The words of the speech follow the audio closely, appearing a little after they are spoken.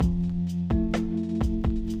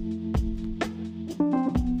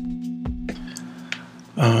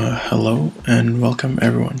Hello and welcome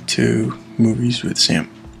everyone to Movies with Sam.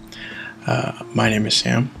 My name is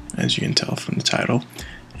Sam, as you can tell from the title,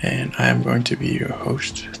 and I am going to be your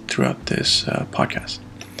host throughout this podcast.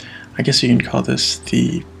 I guess you can call this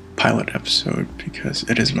the pilot episode because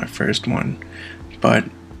it is my first one, but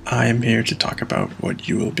I am here to talk about what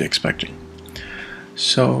you will be expecting.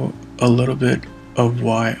 So, a little bit of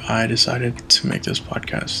why I decided to make this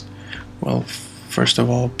podcast. Well, first of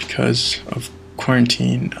all, because of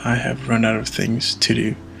quarantine, I have run out of things to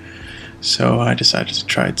do, so I decided to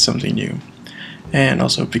try something new. And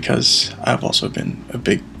also because I've also been a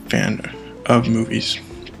big fan of movies.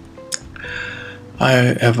 I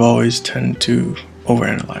have always tended to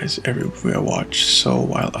overanalyze every movie I watch, so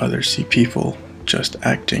while others see people just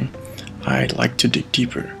acting, I like to dig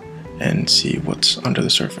deeper and see what's under the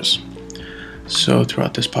surface. So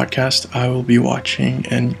throughout this podcast, I will be watching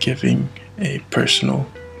and giving a personal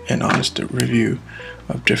and honest review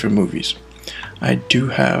of different movies. I do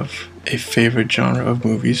have a favorite genre of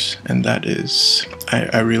movies, and that is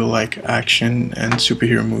I really like action and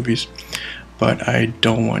superhero movies, but I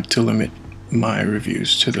don't want to limit my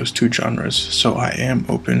reviews to those two genres, so I am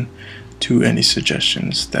open to any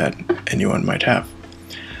suggestions that anyone might have.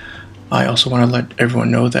 I also want to let everyone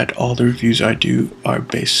know that all the reviews I do are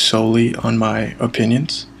based solely on my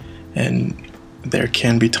opinions, and there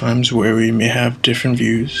can be times where we may have different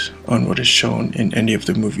views on what is shown in any of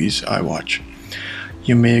the movies I watch.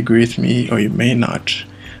 You may agree with me or you may not,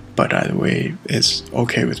 but either way is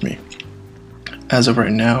okay with me. As of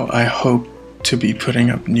right now, I hope to be putting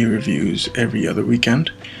up new reviews every other weekend,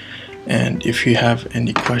 and if you have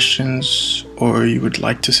any questions or you would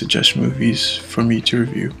like to suggest movies for me to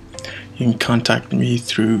review, you can contact me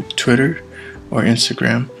through Twitter or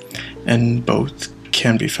Instagram, and both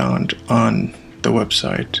can be found on the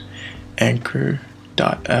website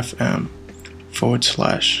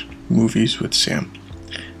anchor.fm/movies with Sam.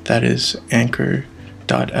 That is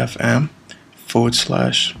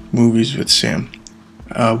anchor.fm/movies with Sam.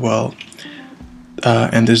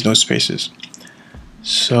 And there's no spaces.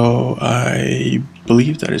 So I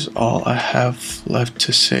believe that is all I have left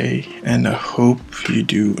to say, and I hope you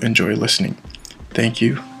do enjoy listening. Thank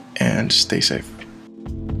you, and stay safe.